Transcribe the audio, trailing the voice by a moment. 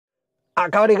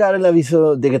Acaba de llegar el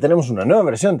aviso de que tenemos una nueva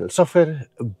versión del software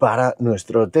para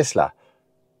nuestro Tesla.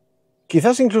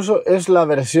 Quizás incluso es la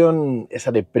versión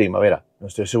esa de primavera, no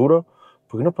estoy seguro,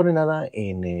 porque no pone nada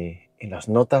en las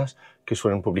notas que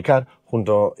suelen publicar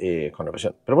junto con la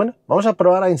versión. Pero bueno, vamos a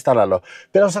probar a instalarlo.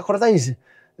 Pero ¿os acordáis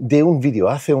de un vídeo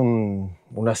hace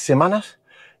unas semanas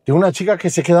de una chica que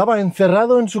se quedaba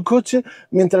encerrado en su coche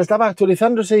mientras estaba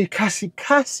actualizándose y casi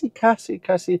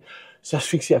se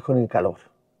asfixia con el calor?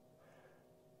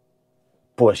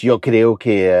 Pues yo creo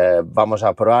que vamos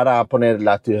a probar a poner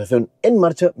la actualización en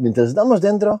marcha mientras estamos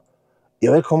dentro y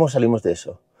a ver cómo salimos de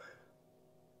eso.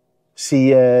 Si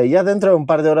ya dentro de un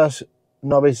par de horas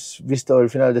no habéis visto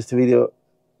el final de este vídeo,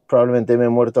 probablemente me he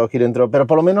muerto aquí dentro, pero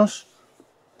por lo menos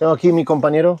tengo aquí mi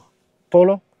compañero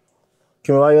Polo,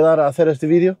 que me va a ayudar a hacer este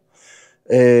vídeo.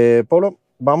 Polo,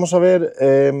 vamos a ver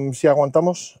si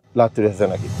aguantamos la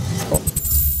actualización aquí.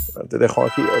 Te dejo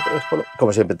aquí otra vez, Polo.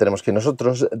 Como siempre tenemos que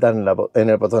nosotros dar en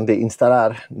el botón de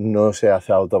instalar, no se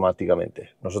hace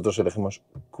automáticamente. Nosotros elegimos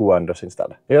cuándo se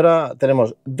instala. Y ahora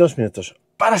tenemos 2 minutos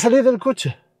para salir del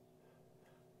coche.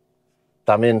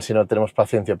 También, si no tenemos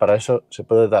paciencia para eso, se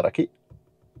puede dar aquí.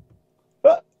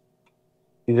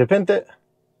 Y de repente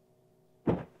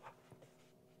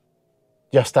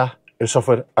ya está el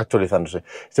software actualizándose.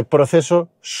 Este proceso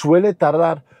suele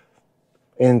tardar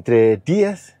entre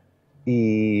 10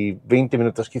 y 20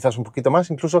 minutos, quizás un poquito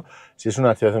más, incluso si es una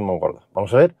activación muy gorda.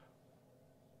 Vamos a ver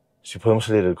si podemos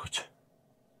salir del coche.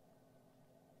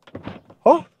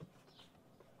 ¡Oh!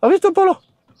 ¿Has visto el Polo?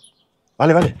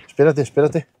 Vale,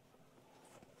 espérate.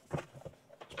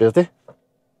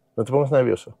 No te pongas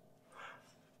nervioso.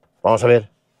 Vamos a ver.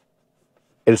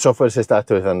 El software se está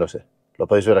actualizándose. Lo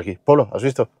podéis ver aquí. Polo, ¿has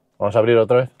visto? Vamos a abrir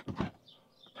otra vez.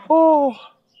 ¡Oh!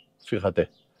 Fíjate.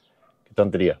 Qué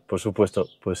tontería. Por supuesto,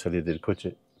 puedes salir del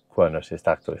coche cuando se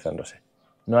está actualizándose.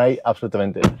 No hay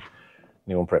absolutamente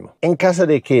ningún problema. En caso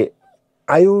de que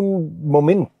hay un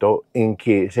momento en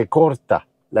que se corta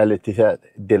la electricidad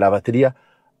de la batería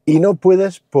y no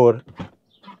puedes por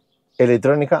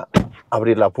electrónica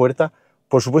abrir la puerta,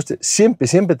 por supuesto,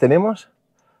 siempre tenemos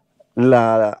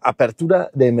la apertura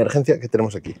de emergencia que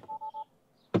tenemos aquí,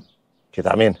 que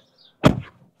también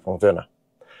funciona.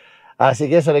 Así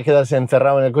que eso de quedarse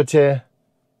encerrado en el coche,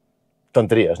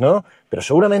 tonterías, ¿no? Pero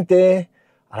seguramente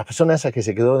a la persona esa que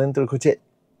se quedó dentro del coche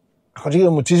ha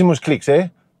conseguido muchísimos clics,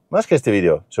 ¿eh? Más que este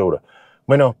vídeo, seguro.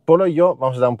 Bueno, Polo y yo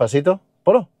vamos a dar un pasito.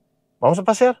 Polo, vamos a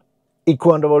pasear. Y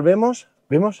cuando volvemos,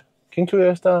 vemos que incluye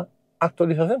esta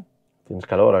actualización. ¿Tienes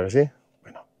calor, a que sí?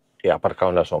 Bueno, he aparcado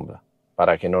en la sombra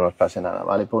para que no nos pase nada,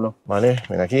 ¿vale, Polo? Vale,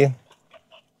 ven aquí.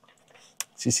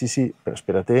 Sí, pero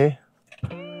espérate.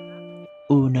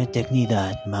 Una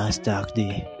eternidad más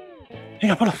tarde.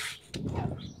 Venga, Polo.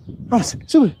 Vamos,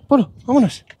 sube, Polo,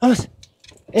 vámonos.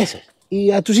 Eso es.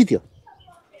 Y a tu sitio.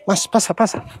 Más, pasa.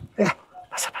 Venga,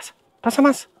 pasa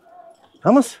más.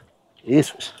 Vamos.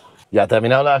 Eso es. Ya ha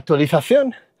terminado la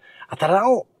actualización. Ha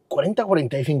tardado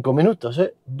 40-45 minutos,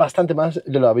 ¿eh? Bastante más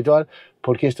de lo habitual,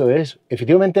 porque esto es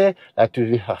efectivamente la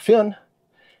actualización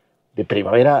de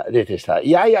primavera de Tesla.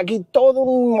 Y hay aquí todo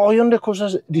un montón de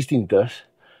cosas distintas.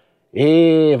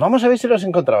 Vamos a ver si los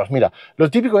encontramos. Mira, lo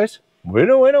típico es,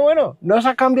 bueno, nos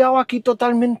ha cambiado aquí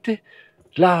totalmente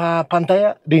la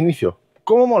pantalla de inicio.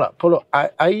 ¿Cómo mola? Polo,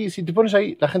 ahí, si te pones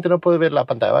ahí, la gente no puede ver la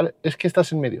pantalla, ¿vale? Es que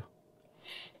estás en medio.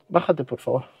 Bájate, por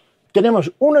favor.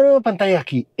 Tenemos una nueva pantalla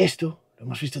aquí. Esto lo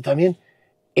hemos visto también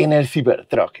en el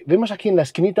Cybertruck. Vemos aquí en la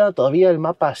esquinita todavía el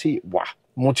mapa así, ¡buah!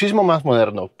 Muchísimo más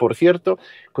moderno. Por cierto,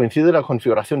 coincide la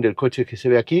configuración del coche que se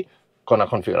ve aquí con la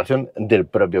configuración del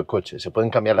propio coche. Se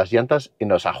pueden cambiar las llantas en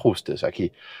los ajustes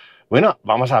aquí. Bueno,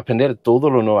 vamos a aprender todo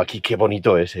lo nuevo aquí. Qué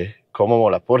bonito es, ¿eh? Cómo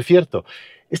mola. Por cierto,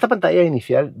 esta pantalla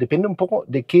inicial depende un poco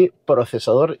de qué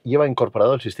procesador lleva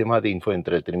incorporado el sistema de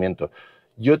infoentretenimiento.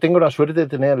 Yo tengo la suerte de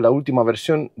tener la última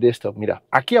versión de esto. Mira,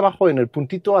 aquí abajo en el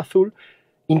puntito azul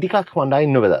indica cuando hay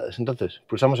novedades. Entonces,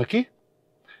 pulsamos aquí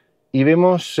y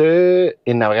vemos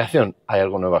en navegación hay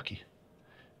algo nuevo aquí.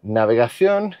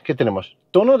 Navegación, ¿qué tenemos?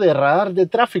 Tono de radar de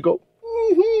tráfico.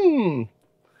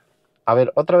 A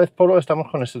ver, otra vez, Polo, estamos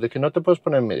con esto de que no te puedes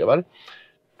poner en medio, ¿vale?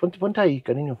 Ponte ahí,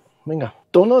 cariño. Venga.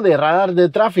 Tono de radar de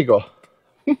tráfico.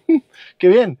 ¡Qué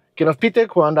bien! Que nos pite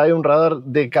cuando hay un radar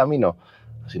de camino.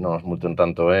 Así no nos multen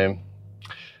tanto, ¿eh?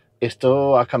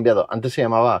 Esto ha cambiado. Antes se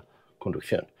llamaba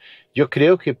conducción. Yo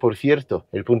creo que, por cierto,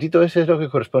 el puntito ese es lo que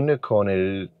corresponde con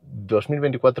el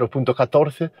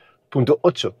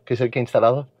 2024.14.8, que es el que he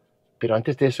instalado. Pero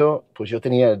antes de eso, pues yo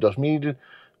tenía el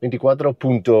 2024.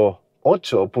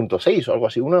 8.6 o algo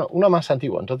así, una más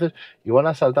antigua. Entonces, igual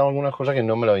ha saltado algunas cosas que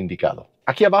no me lo ha indicado.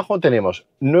 Aquí abajo tenemos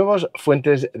nuevas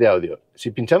fuentes de audio.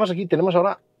 Si pinchamos aquí, tenemos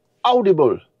ahora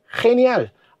Audible.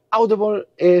 ¡Genial! Audible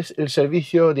es el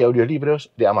servicio de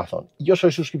audiolibros de Amazon. Yo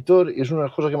soy suscriptor y es una de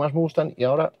las cosas que más me gustan y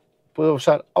ahora puedo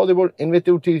usar Audible en vez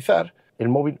de utilizar el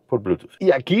móvil por Bluetooth.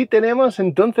 Y aquí tenemos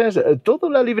entonces toda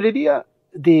la librería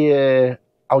de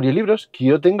audiolibros que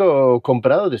yo tengo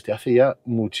comprado desde hace ya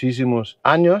muchísimos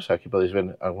años. Aquí podéis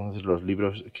ver algunos de los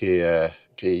libros que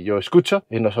yo escucho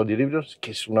en los audiolibros,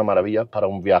 que es una maravilla para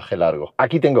un viaje largo.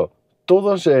 Aquí tengo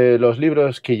todos los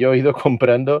libros que yo he ido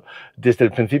comprando desde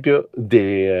el principio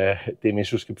de mi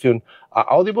suscripción a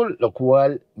Audible, lo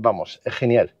cual, vamos, es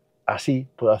genial. Así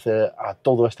puedo hacer a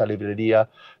toda esta librería,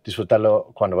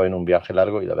 disfrutarlo cuando voy en un viaje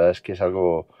largo y la verdad es que es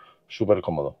algo súper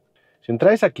cómodo. Si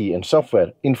entráis aquí en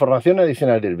software, información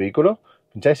adicional del vehículo,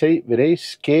 pincháis ahí,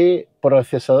 veréis qué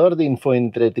procesador de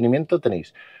infoentretenimiento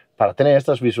tenéis. Para tener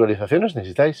estas visualizaciones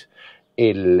necesitáis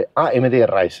el AMD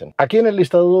Ryzen. Aquí en el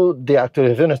listado de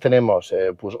actualizaciones tenemos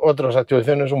pues otras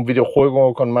actualizaciones, un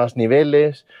videojuego con más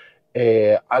niveles,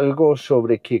 algo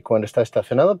sobre que cuando está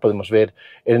estacionado podemos ver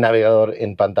el navegador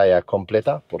en pantalla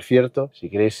completa. Por cierto, si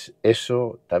queréis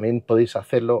eso, también podéis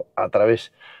hacerlo a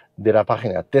través de la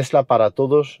página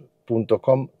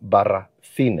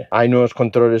teslaparatodos.com/cine. Hay nuevos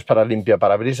controles para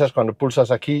limpiaparabrisas. Cuando pulsas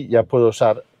aquí ya puedo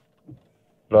usar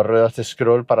las ruedas de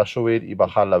scroll para subir y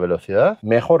bajar la velocidad.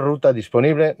 Mejor ruta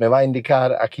disponible. Me va a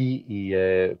indicar aquí y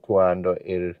cuando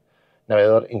el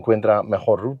navegador encuentra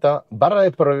mejor ruta. Barra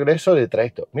de progreso de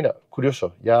trayecto. Mira,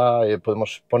 curioso. Ya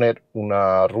podemos poner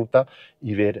una ruta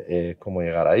y ver cómo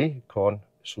llegar ahí con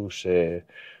sus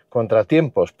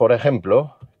contratiempos. Por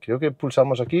ejemplo, creo que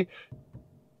pulsamos aquí.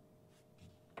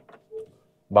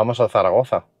 Vamos a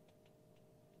Zaragoza.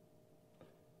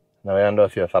 Navegando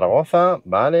hacia Zaragoza,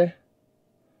 vale.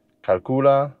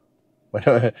 Calcula.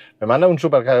 Bueno, me manda un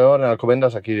supercargador en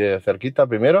Alcobendas aquí de cerquita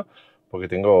primero, porque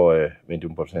tengo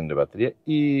 21% de batería.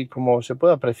 Y como se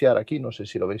puede apreciar aquí, no sé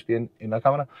si lo veis bien en la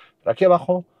cámara, pero aquí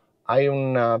abajo hay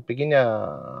una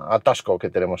pequeña atasco que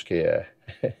tenemos que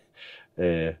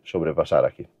sobrepasar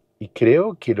aquí. Y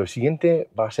creo que lo siguiente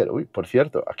va a ser... Uy, por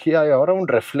cierto, aquí hay ahora un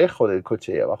reflejo del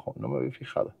coche ahí abajo. No me había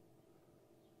fijado.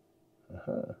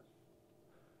 Ajá.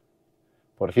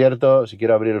 Por cierto, si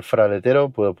quiero abrir el maletero,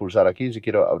 puedo pulsar aquí. Si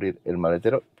quiero abrir el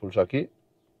maletero, pulso aquí.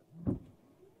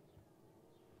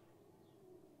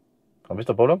 ¿Has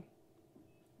visto, Polo?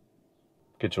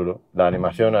 Qué chulo. La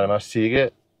animación además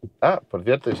sigue... Ah, por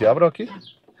cierto, ¿y si abro aquí?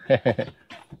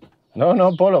 No,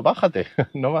 no, Polo, bájate.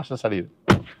 No vas a salir.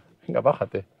 Venga,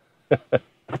 bájate.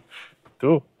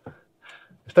 Tú.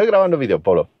 Estoy grabando vídeo,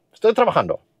 Polo. Estoy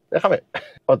trabajando. Déjame.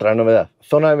 Otra novedad.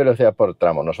 Zona de velocidad por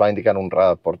tramo. Nos va a indicar un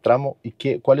radar por tramo y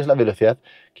cuál es la velocidad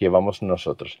que llevamos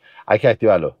nosotros. Hay que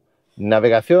activarlo.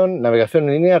 Navegación en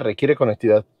línea requiere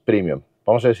conectividad premium.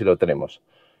 Vamos a ver si lo tenemos.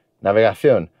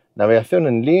 Navegación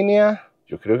en línea.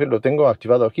 Yo creo que lo tengo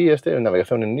activado aquí,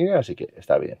 navegación en línea, así que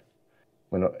está bien.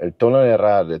 Bueno, el tono de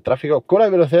radar de tráfico con la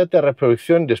velocidad de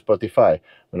reproducción de Spotify.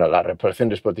 Bueno, la reproducción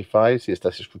de Spotify, si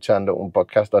estás escuchando un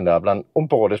podcast donde hablan un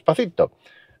poco despacito.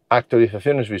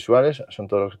 Actualizaciones visuales, son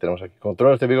todos los que tenemos aquí.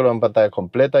 Controles de vehículo en pantalla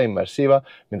completa, inmersiva,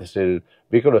 mientras el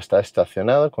vehículo está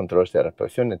estacionado, controles de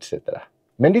reproducción, etc.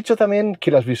 Me han dicho también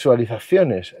que las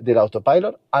visualizaciones del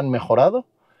autopilot han mejorado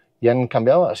y han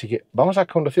cambiado, así que vamos a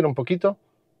conducir un poquito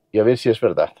y a ver si es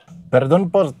verdad.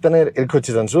 Perdón por tener el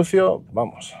coche tan sucio,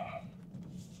 vamos.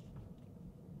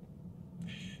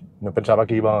 No pensaba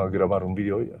que iba a grabar un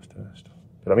vídeo hoy hasta esto.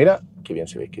 Pero mira, qué bien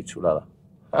se ve, qué chulada.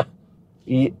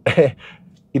 Y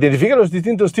identifica los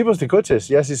distintos tipos de coches,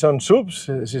 ya si son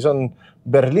subs, si son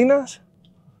berlinas.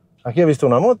 Aquí he visto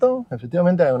una moto,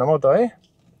 efectivamente hay una moto ahí.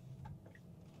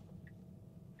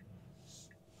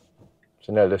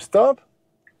 Señal de stop.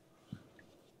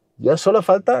 Ya solo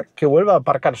falta que vuelva a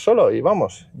aparcar solo y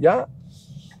vamos, ya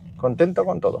contento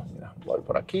con todo. Mira, voy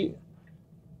por aquí,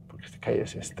 porque esta calle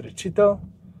es estrechito.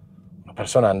 Una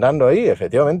persona andando ahí,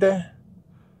 efectivamente.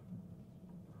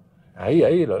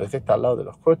 Ahí, lo detecta al lado de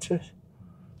los coches.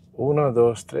 1,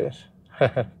 2, 3.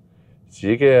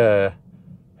 Sí que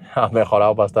ha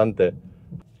mejorado bastante.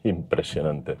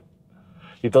 Impresionante.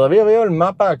 Y todavía veo el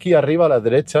mapa aquí arriba a la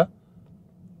derecha,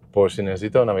 por si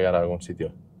necesito navegar a algún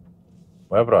sitio.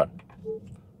 Voy a probar.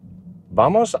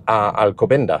 Vamos a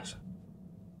Alcobendas.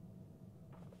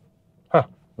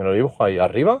 Me lo dibujo ahí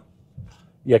arriba.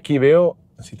 Y aquí veo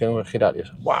si tengo que girar y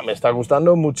eso. ¡Buah! Me está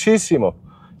gustando muchísimo.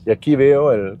 Y aquí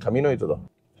veo el camino y todo.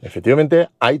 Efectivamente,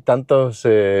 hay tantas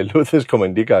luces como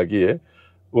indica aquí, ¿eh?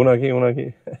 Uno aquí.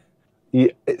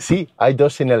 Y sí, hay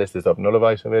dos señales de stop. No lo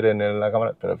vais a ver en la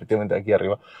cámara, pero efectivamente aquí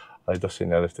arriba Hay dos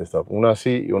señales de stop. Una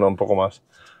así y una un poco más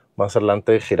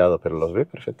adelante girado, pero los ve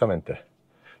perfectamente.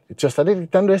 De hecho, está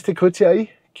detectando este coche ahí,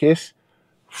 que es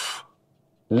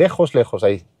lejos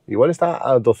ahí. Igual está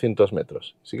a 200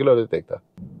 metros. Sí que lo detecta.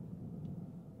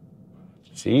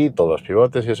 Sí, todos los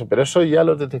pivotes y eso, pero eso ya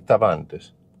lo detectaba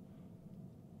antes.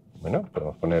 Bueno,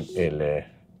 podemos poner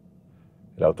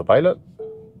el autopilot.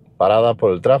 Parada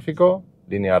por el tráfico,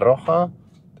 línea roja.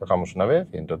 Tocamos una vez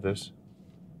y entonces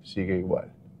sigue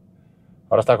igual.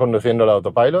 Ahora está conduciendo el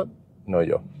autopilot, no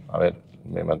yo. A ver,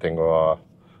 me mantengo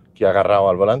aquí agarrado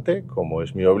al volante, como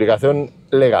es mi obligación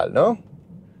legal, ¿no?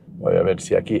 Voy a ver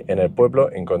si aquí en el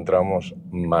pueblo encontramos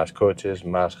más coches,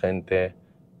 más gente,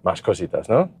 más cositas,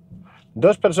 ¿no?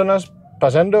 2 personas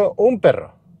pasando un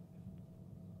perro.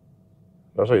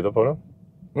 ¿Lo has oído, Polo?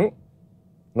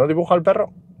 ¿No dibuja el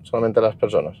perro? Solamente las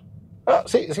personas. Ah,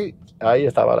 sí. Ahí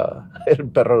estaba el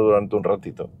perro durante un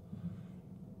ratito.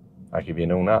 Aquí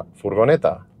viene una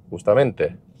furgoneta,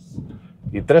 justamente.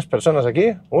 Y 3 personas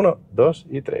aquí. 1, 2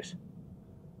 y 3.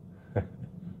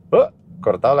 Oh,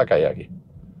 cortado la calle aquí.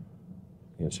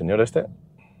 Y el señor este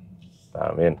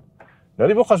también. No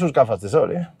dibuja sus gafas de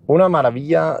sol, ¿eh? Una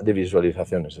maravilla de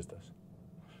visualizaciones estas.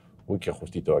 Uy, qué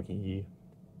justito aquí.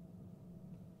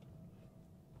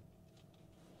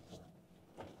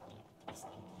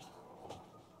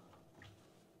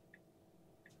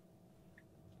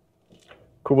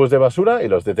 Cubos de basura y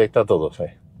los detecta todos,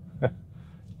 ¿eh?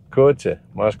 Coche,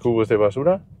 más cubos de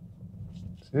basura.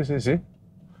 Sí.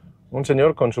 Un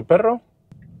señor con su perro.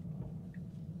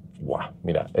 Buah,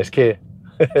 mira, es que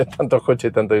tanto coche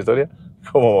y tanta historia.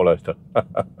 ¿Cómo mola esto?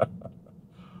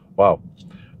 Wow.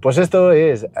 Pues esto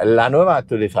es la nueva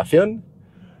actualización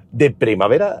de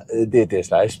primavera de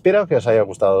Tesla. Espero que os haya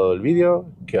gustado el vídeo,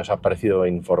 que os ha parecido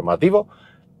informativo.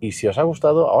 Y si os ha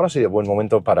gustado, ahora sería buen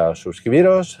momento para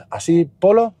suscribiros. Así,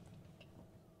 Polo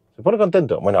se pone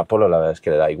contento. Bueno, a Polo la verdad es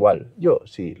que le da igual. Yo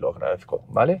sí lo agradezco,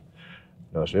 ¿vale?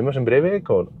 Nos vemos en breve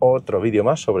con otro vídeo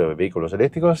más sobre vehículos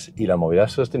eléctricos y la movilidad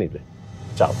sostenible.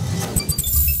 Chao.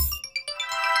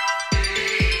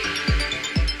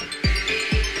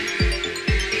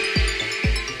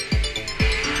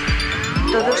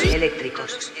 Todos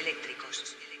eléctricos.